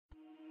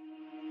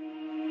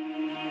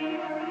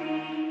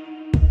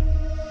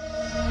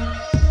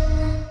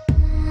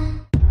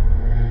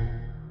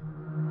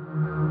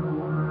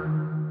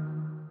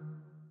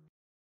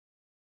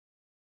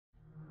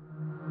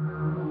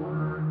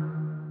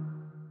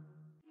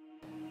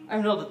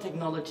I'm not a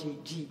technology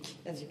geek,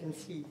 as you can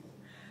see.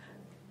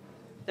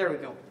 There we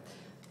go.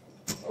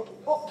 Okay.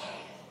 Oh.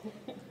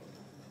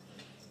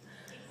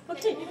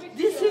 Okay,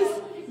 this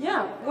is,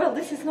 yeah, well,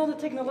 this is not a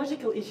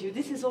technological issue.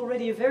 This is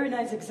already a very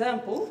nice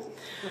example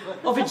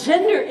of a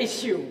gender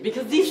issue,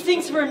 because these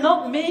things were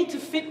not made to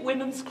fit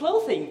women's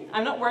clothing.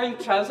 I'm not wearing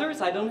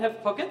trousers, I don't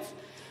have pockets.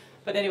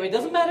 But anyway, it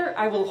doesn't matter,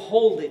 I will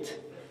hold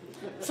it.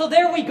 So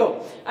there we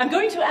go. I'm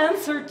going to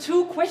answer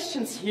two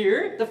questions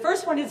here. The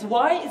first one is,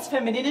 why is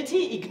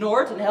femininity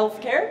ignored in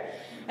healthcare?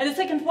 And the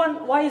second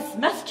one, why is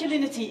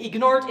masculinity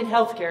ignored in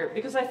healthcare?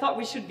 Because I thought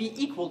we should be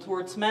equal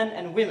towards men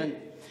and women.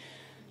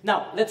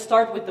 Now, let's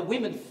start with the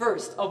women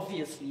first,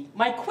 obviously.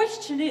 My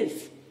question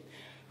is,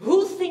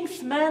 who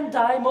thinks men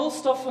die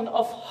most often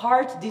of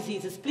heart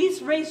diseases?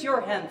 Please raise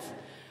your hands.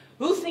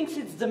 Who thinks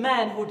it's the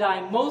men who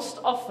die most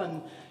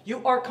often?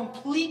 You are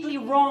completely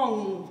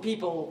wrong,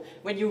 people,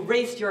 when you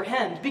raised your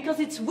hand, because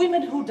it's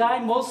women who die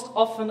most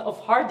often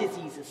of heart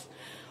diseases.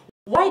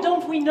 Why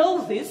don't we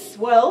know this?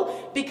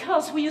 Well,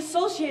 because we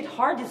associate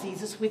heart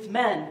diseases with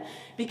men.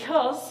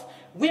 Because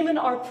women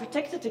are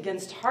protected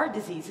against heart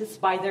diseases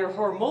by their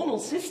hormonal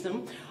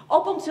system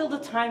up until the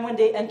time when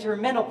they enter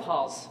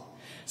menopause.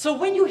 So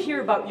when you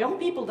hear about young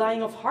people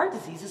dying of heart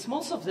diseases,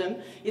 most of them,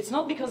 it's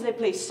not because they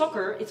play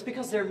soccer, it's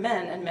because they're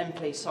men and men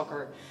play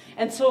soccer.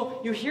 And so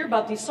you hear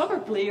about these soccer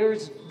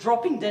players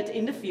dropping dead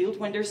in the field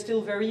when they're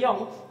still very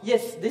young.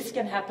 Yes, this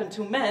can happen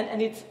to men,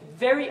 and it's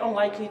very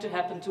unlikely to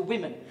happen to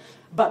women.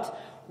 But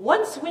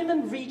once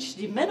women reach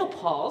the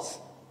menopause,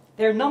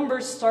 their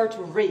numbers start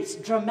to rise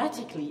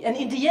dramatically. And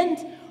in the end,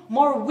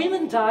 more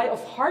women die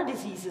of heart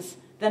diseases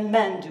than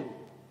men do.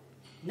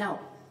 Now,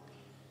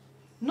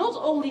 not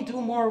only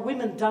do more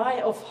women die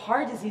of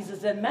heart diseases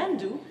than men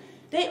do,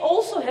 they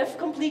also have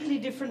completely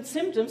different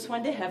symptoms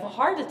when they have a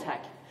heart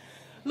attack.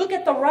 Look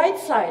at the right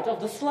side of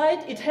the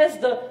slide. It has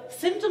the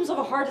symptoms of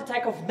a heart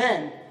attack of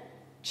men.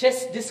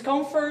 Chest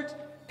discomfort,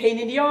 pain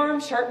in the arm,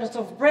 shortness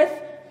of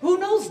breath. Who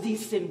knows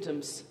these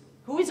symptoms?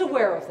 Who is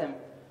aware of them?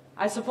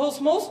 I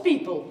suppose most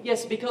people,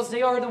 yes, because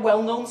they are the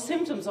well-known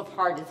symptoms of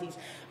heart disease.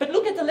 But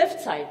look at the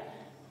left side.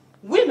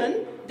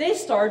 Women, they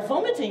start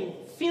vomiting,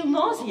 feel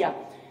nausea.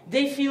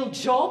 They feel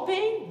jaw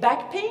pain,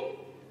 back pain.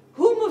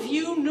 Whom of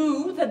you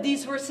knew that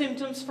these were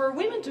symptoms for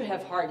women to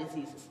have heart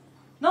diseases?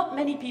 Not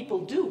many people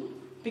do,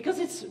 because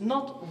it's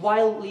not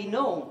widely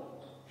known.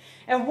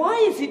 And why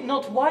is it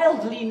not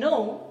widely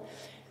known?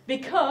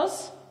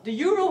 Because the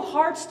Euro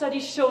Heart study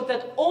showed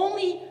that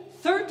only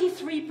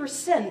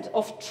 33%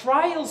 of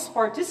trials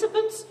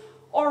participants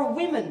are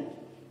women.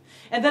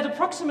 And that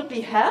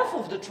approximately half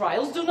of the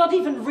trials do not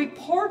even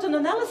report an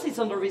analysis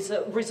on the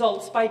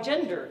results by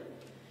gender.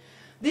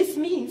 This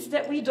means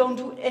that we don't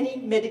do any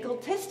medical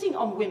testing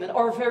on women,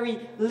 or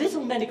very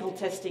little medical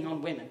testing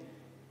on women.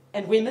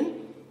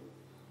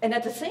 And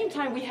at the same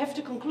time, we have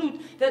to conclude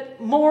that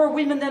more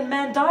women than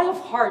men die of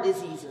heart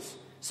diseases.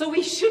 So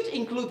we should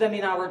include them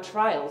in our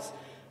trials,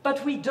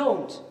 but we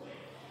don't.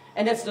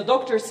 And as the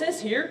doctor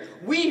says here,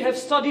 we have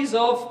studies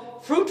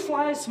of fruit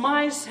flies,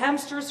 mice,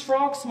 hamsters,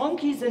 frogs,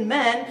 monkeys, and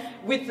men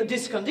with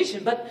this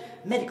condition.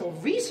 But medical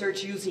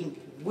research using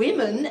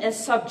women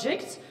as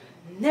subjects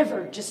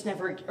never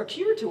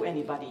occurred to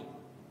anybody.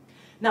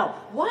 Now,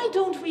 why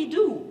don't we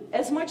do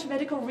as much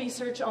medical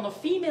research on a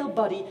female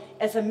body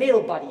as a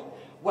male body?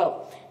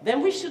 Well,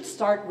 then we should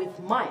start with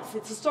mice.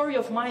 It's a story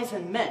of mice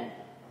and men.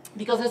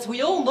 Because as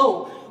we all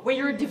know, when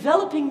you're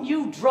developing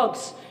new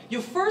drugs,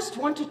 you first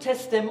want to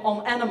test them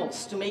on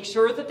animals to make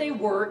sure that they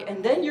work,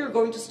 and then you're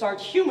going to start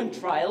human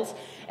trials,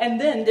 and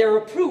then they're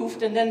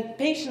approved, and then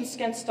patients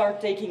can start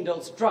taking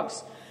those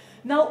drugs.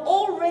 Now,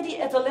 already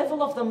at the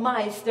level of the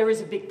mice, there is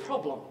a big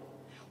problem.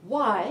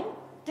 Why?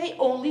 They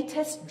only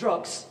test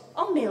drugs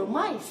on male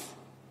mice.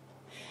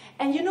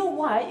 And you know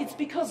why? It's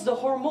because the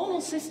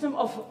hormonal system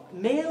of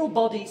male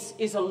bodies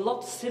is a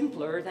lot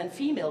simpler than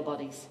female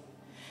bodies.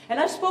 And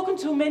I've spoken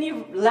to many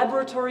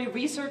laboratory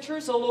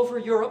researchers all over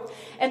Europe,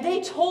 and they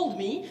told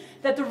me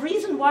that the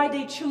reason why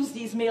they choose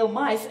these male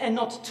mice and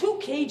not 2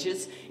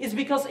 cages is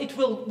because it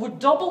would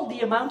double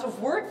the amount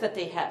of work that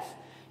they have.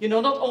 You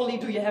know, not only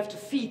do you have to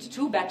feed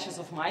 2 batches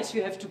of mice,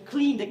 you have to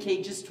clean the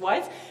cages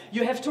twice,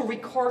 you have to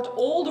record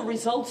all the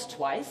results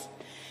twice.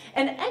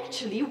 And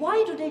actually,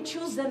 why do they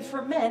choose then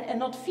for men and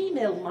not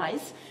female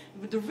mice?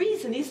 The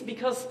reason is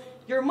because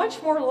you're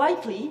much more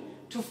likely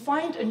to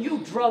find a new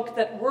drug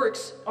that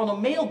works on a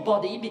male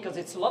body, because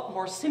it's a lot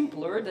more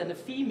simpler than a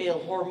female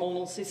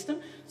hormonal system,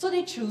 so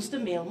they choose the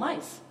male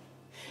mice.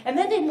 And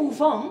then they move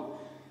on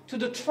to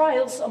the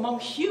trials among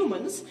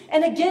humans,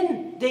 and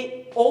again,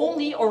 they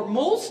only or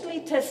mostly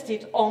test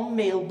it on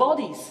male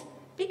bodies,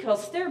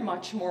 because they're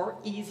much more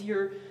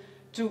easier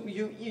to,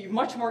 you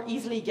much more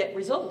easily get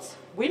results.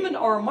 Women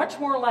are much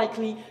more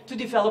likely to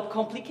develop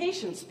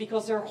complications,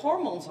 because their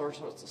hormones are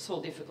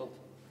so difficult.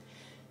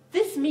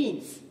 This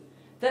means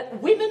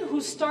that women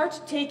who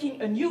start taking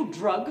a new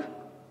drug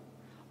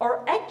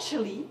are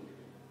actually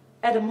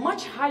at a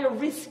much higher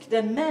risk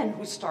than men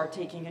who start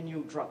taking a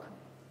new drug.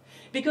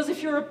 Because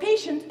if you're a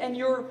patient and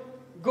you're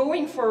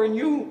going for a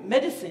new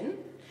medicine,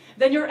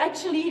 then you're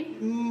actually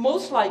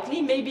most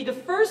likely maybe the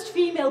first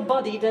female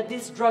body that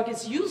this drug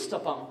is used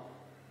upon.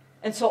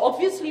 And so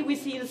obviously we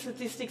see in the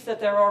statistics that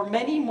there are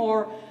many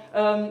more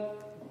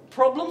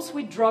problems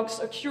with drugs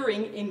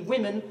occurring in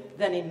women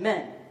than in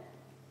men.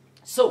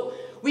 So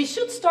we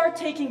should start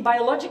taking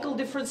biological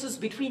differences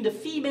between the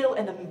female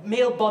and the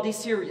male body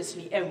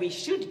seriously, and we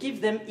should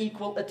give them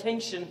equal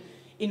attention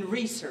in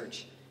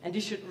research. And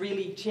this should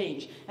really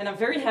change. And I'm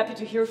very happy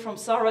to hear from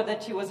Sarah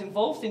that she was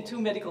involved in 2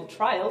 medical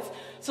trials.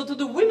 So to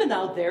the women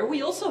out there,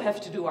 we also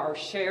have to do our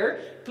share.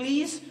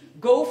 Please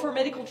go for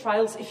medical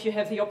trials if you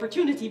have the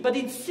opportunity, but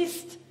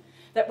insist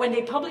that when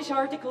they publish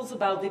articles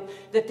about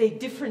it, that they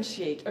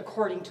differentiate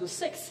according to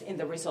sex in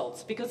the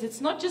results. Because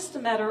it's not just a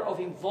matter of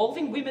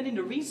involving women in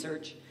the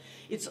research,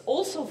 it's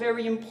also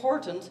very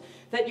important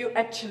that you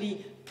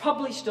actually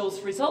publish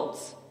those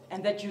results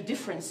and that you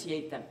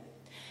differentiate them.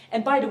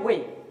 And by the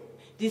way,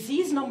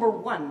 disease number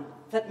 1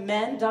 that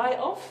men die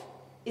of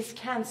is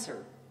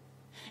cancer.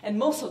 And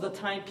most of the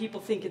time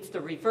people think it's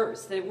the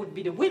reverse. There would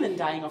be the women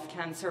dying of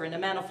cancer and a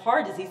man of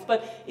heart disease,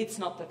 but it's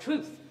not the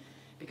truth.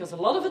 Because a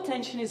lot of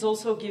attention is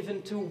also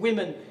given to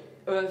women,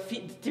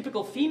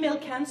 typical female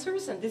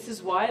cancers, and this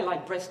is why,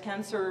 like breast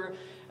cancer,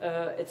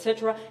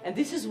 etc. And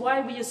this is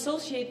why we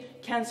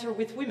associate cancer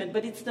with women.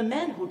 But it's the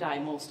men who die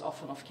most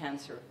often of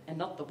cancer and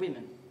not the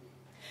women.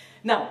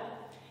 Now,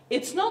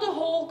 it's not a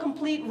whole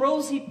complete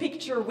rosy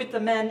picture with the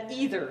men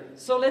either.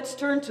 So let's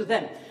turn to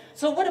them.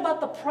 So what about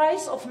the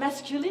price of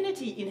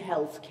masculinity in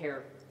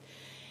healthcare?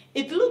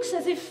 It looks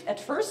as if,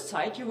 at first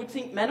sight, you would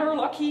think men are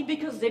lucky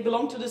because they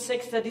belong to the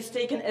sex that is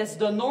taken as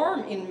the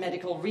norm in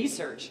medical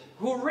research.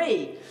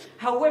 Hooray!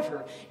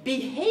 However,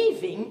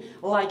 behaving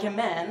like a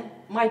man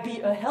might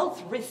be a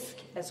health risk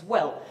as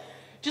well.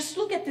 Just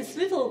look at this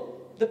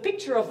the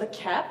picture of the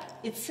cap.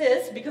 It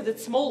says, because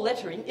it's small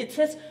lettering, it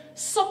says,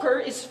 soccer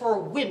is for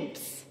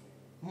wimps.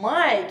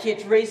 My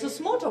kid races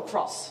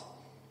motocross.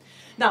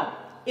 Now,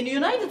 in the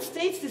United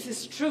States, this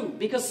is true,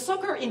 because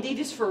soccer indeed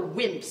is for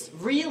wimps.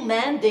 Real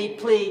men, they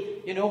play,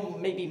 you know,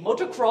 maybe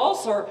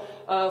motocross or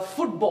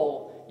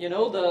football, you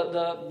know,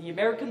 the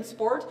American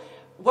sport.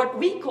 What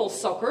we call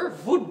soccer,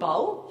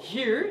 voetbal,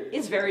 here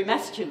is very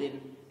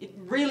masculine. It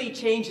really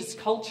changes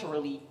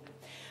culturally.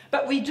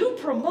 But we do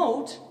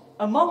promote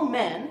among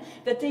men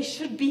that they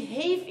should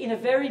behave in a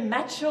very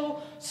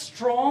macho,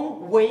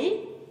 strong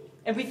way.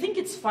 And we think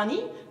it's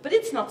funny, but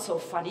it's not so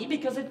funny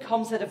because it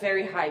comes at a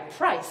very high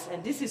price.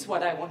 And this is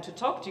what I want to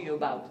talk to you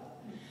about.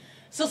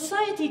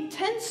 Society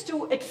tends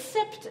to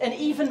accept and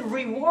even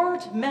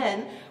reward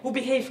men who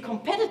behave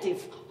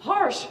competitive,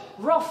 harsh,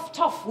 rough,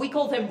 tough. We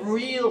call them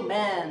real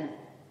men.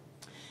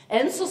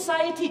 And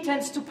society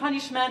tends to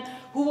punish men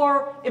who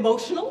are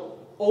emotional,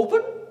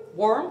 open,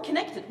 warm,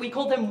 connected. We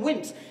call them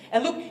wimps.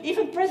 And look,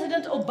 even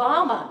President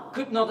Obama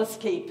could not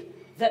escape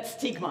that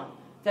stigma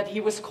that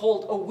he was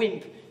called a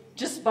wimp.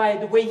 Just by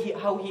the way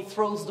how he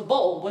throws the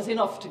ball was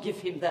enough to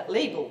give him that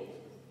label.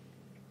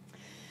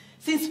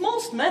 Since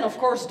most men, of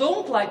course,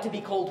 don't like to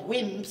be called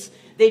wimps,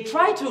 they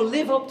try to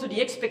live up to the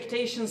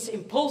expectations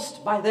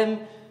imposed by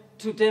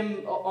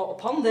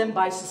upon them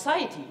by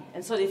society.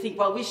 And so they think,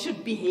 well, we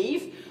should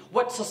behave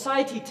what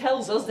society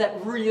tells us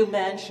that real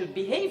men should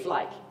behave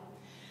like.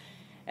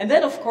 And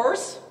then, of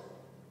course,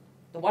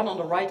 the one on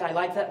the right, I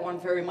like that one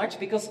very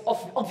much, because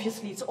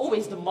obviously it's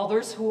always the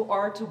mothers who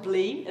are to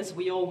blame, as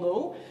we all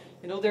know.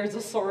 You know, there's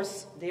a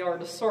source, they are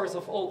the source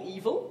of all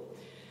evil.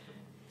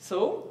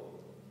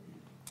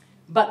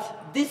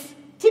 But this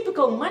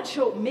typical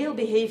macho male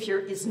behavior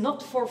is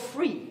not for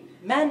free.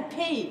 Men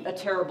pay a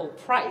terrible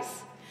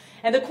price.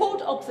 And the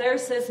quote up there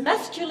says,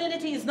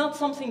 masculinity is not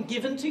something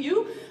given to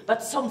you,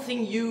 but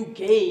something you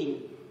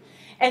gain.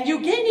 And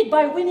you gain it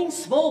by winning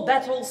small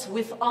battles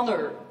with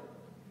honor.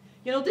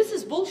 You know, this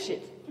is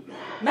bullshit.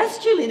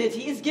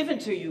 Masculinity is given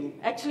to you.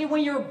 Actually,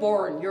 when you're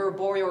born, you're a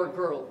boy or a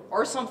girl,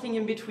 or something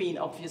in between,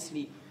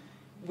 obviously,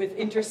 with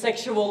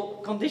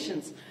intersexual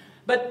conditions.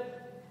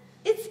 But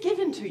it's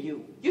given to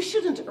you. You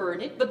shouldn't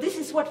earn it, but this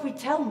is what we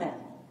tell men,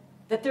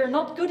 that they're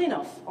not good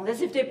enough,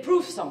 unless if they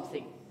prove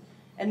something.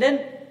 And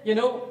then, you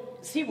know,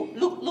 see,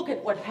 look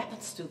at what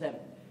happens to them.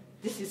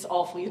 This is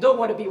awful. You don't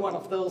want to be one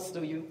of those,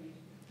 do you?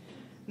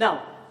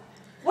 Now,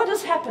 what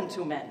has happened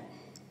to men?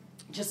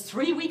 Just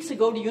 3 weeks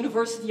ago, the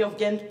University of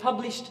Ghent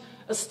published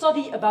a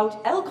study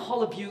about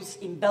alcohol abuse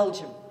in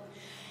Belgium.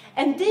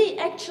 And they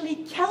actually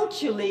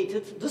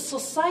calculated the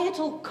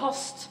societal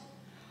cost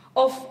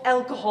of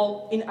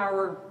alcohol in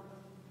our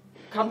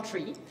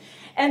country.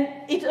 And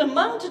it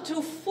amounted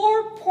to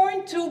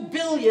 4.2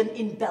 billion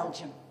in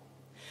Belgium.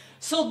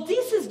 So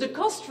this is the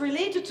cost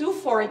related to,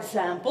 for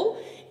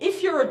example,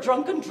 if you're a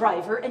drunken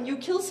driver and you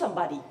kill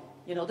somebody.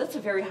 You know, that's a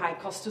very high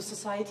cost to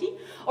society.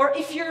 Or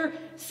if you're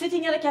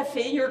sitting at a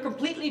cafe, you're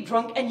completely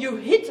drunk and you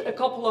hit a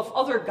couple of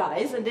other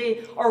guys and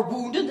they are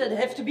wounded and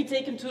have to be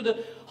taken to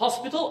the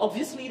hospital.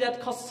 Obviously,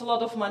 that costs a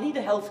lot of money, the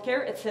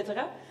healthcare,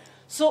 etc.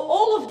 So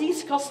all of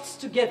these costs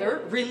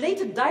together,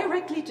 related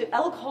directly to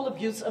alcohol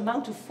abuse,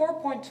 amount to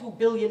 4.2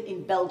 billion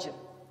in Belgium.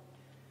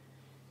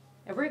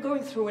 And we're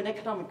going through an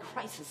economic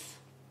crisis.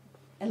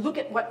 And look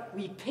at what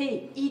we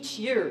pay each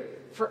year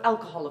for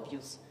alcohol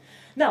abuse.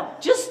 Now,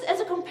 just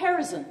as a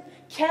comparison,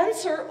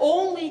 cancer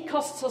only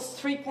costs us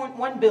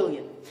 3.1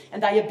 billion.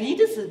 And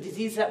diabetes, a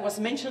disease that was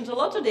mentioned a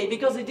lot today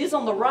because it is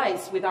on the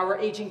rise with our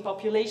aging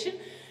population,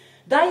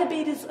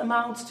 diabetes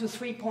amounts to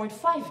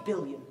 3.5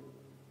 billion.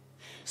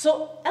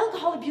 So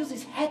alcohol abuse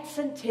is heads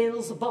and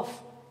tails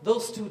above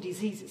those two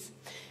diseases.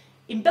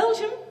 In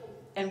Belgium,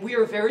 and we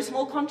are a very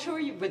small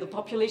country with a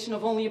population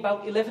of only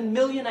about 11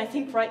 million, I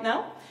think, right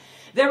now,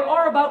 there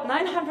are about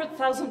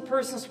 900,000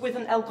 persons with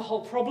an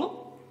alcohol problem,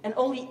 and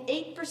only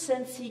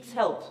 8% seeks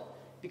help,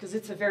 because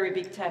it's a very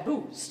big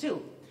taboo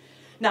still.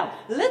 Now,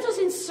 let us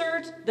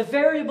insert the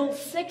variable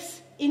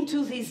sex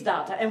into these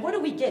data, and what do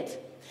we get?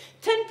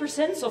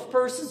 10% of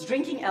persons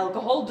drinking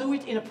alcohol do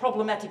it in a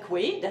problematic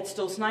way, that's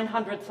those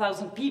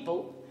 900,000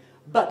 people,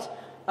 but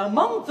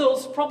among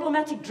those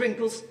problematic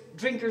drinkers,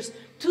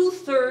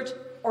 2/3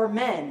 are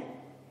men.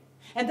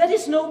 And that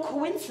is no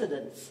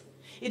coincidence.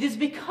 It is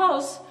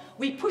because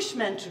we push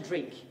men to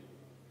drink.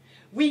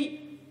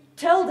 We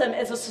tell them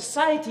as a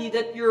society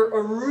that you're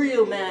a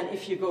real man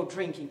if you go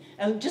drinking.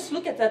 And just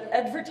look at that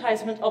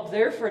advertisement up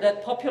there for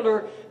that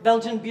popular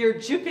Belgian beer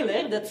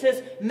Jupiler that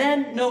says,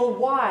 men know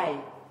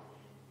why.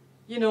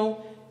 You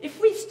know,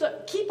 if we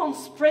keep on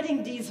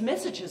spreading these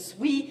messages,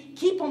 we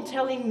keep on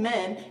telling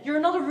men, you're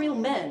not a real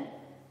man,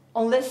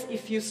 unless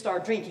if you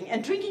start drinking.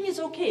 And drinking is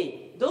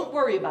okay. Don't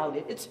worry about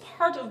it. It's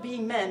part of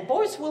being man.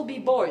 Boys will be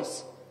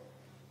boys.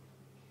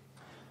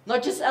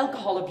 Not just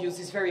alcohol abuse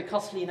is very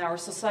costly in our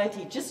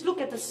society. Just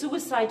look at the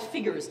suicide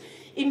figures.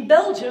 In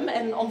Belgium,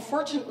 and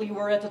unfortunately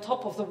we're at the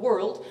top of the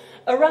world,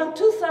 around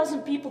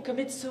 2,000 people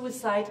commit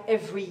suicide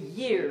every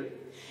year.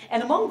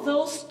 And among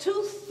those,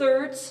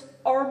 2/3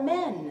 are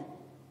men.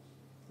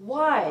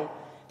 Why?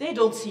 They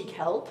don't seek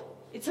help.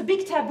 It's a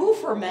big taboo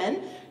for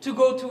men to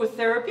go to a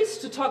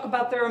therapist to talk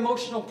about their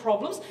emotional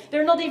problems.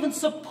 They're not even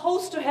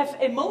supposed to have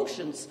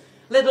emotions,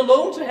 let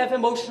alone to have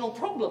emotional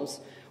problems.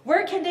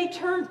 Where can they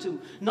turn to?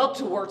 Not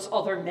towards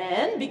other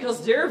men,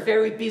 because they're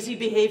very busy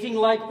behaving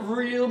like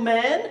real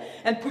men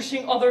and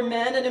pushing other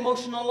men and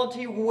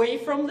emotionality away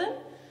from them.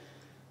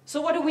 So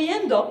what do we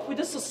end up with?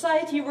 A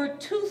society where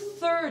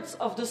 2/3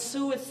 of the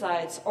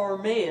suicides are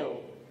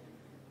male.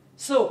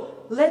 So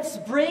let's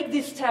break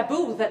this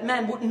taboo that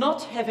men would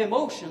not have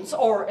emotions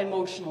or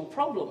emotional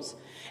problems.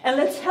 And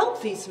let's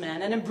help these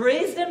men and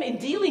embrace them in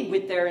dealing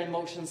with their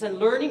emotions and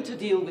learning to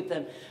deal with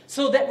them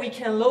so that we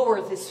can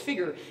lower this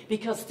figure,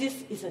 because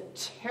this is a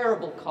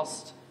terrible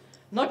cost.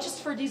 Not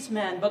just for these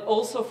men, but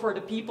also for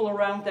the people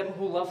around them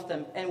who love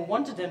them and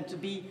wanted them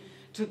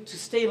to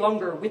stay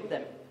longer with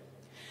them.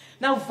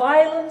 Now,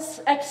 violence,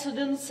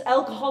 accidents,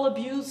 alcohol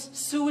abuse,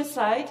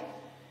 suicide.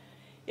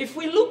 If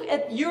we look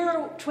at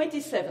Euro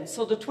 27,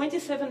 so the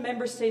 27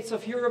 member states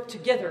of Europe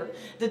together,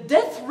 the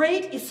death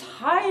rate is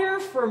higher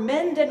for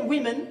men than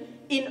women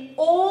in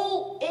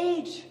all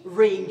age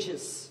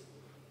ranges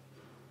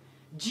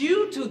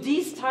due to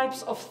these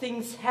types of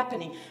things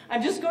happening.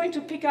 I'm just going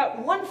to pick out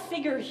one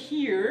figure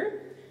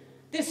here,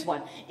 this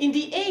one. In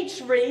the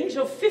age range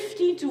of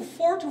 15 to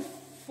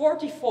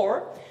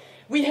 44,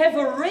 we have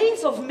a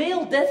rate of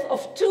male death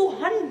of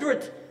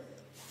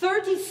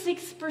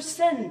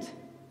 236%.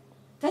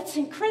 That's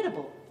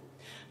incredible.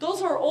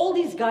 Those are all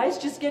these guys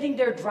just getting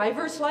their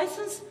driver's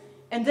license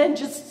and then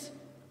just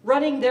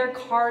running their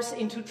cars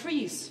into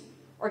trees,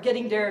 or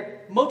getting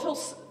their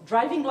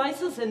driving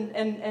license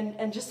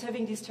and just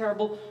having these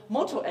terrible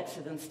moto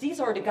accidents.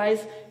 These are the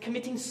guys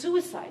committing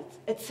suicide,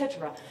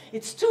 etc.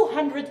 It's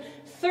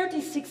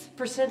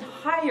 236%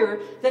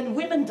 higher than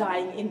women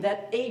dying in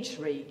that age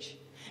range.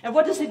 And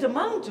what does it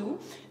amount to?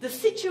 The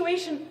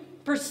situation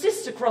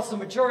persists across the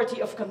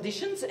majority of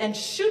conditions and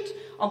should,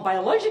 on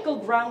biological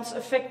grounds,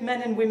 affect men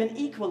and women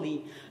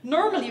equally.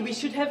 Normally, we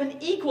should have an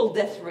equal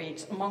death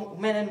rate among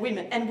men and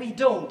women, and we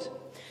don't.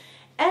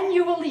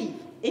 Annually,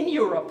 in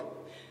Europe,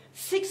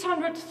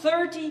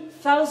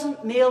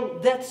 630,000 male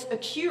deaths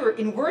occur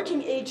in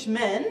working-age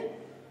men,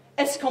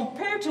 as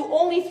compared to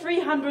only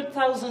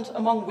 300,000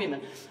 among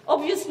women.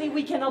 Obviously,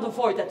 we cannot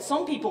avoid that.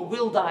 Some people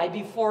will die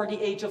before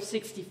the age of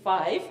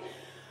 65,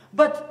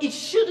 but it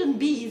shouldn't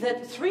be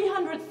that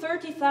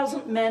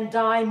 330,000 men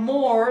die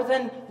more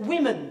than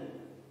women.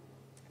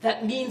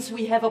 That means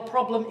we have a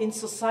problem in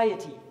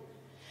society.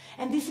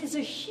 And this is a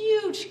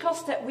huge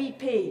cost that we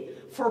pay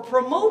for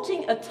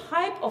promoting a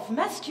type of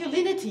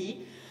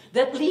masculinity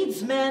that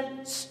leads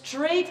men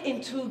straight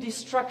into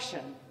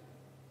destruction.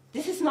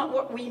 This is not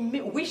what we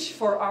wish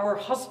for our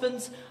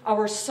husbands,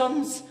 our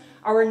sons,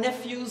 our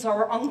nephews,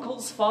 our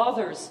uncles,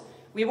 fathers.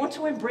 We want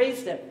to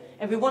embrace them,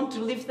 and we want to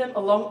live them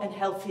a long and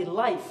healthy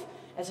life,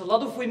 as a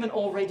lot of women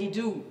already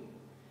do.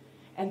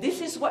 And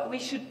this is what we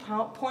should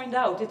point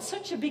out. It's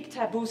such a big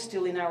taboo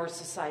still in our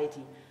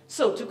society.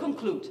 So, to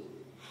conclude,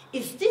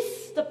 is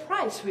this the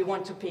price we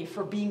want to pay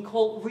for being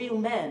called real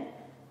men?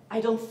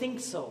 I don't think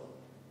so.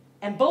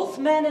 And both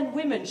men and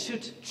women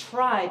should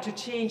try to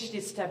change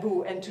this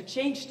taboo and to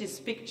change this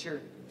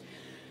picture.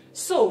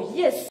 So,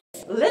 yes,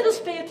 let us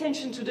pay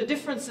attention to the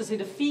differences in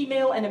the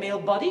female and the male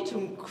body to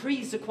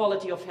increase the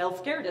quality of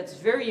healthcare. That's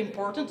very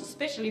important,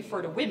 especially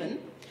for the women.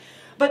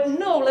 But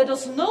no, let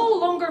us no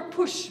longer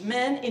push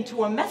men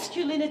into a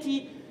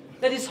masculinity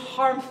that is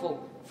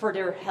harmful for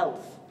their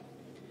health.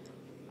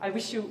 I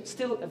wish you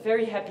still a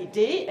very happy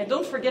day, and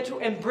don't forget to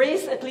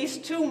embrace at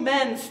least 2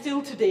 men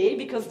still today,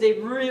 because they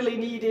really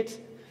need it.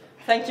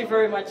 Thank you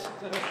very much.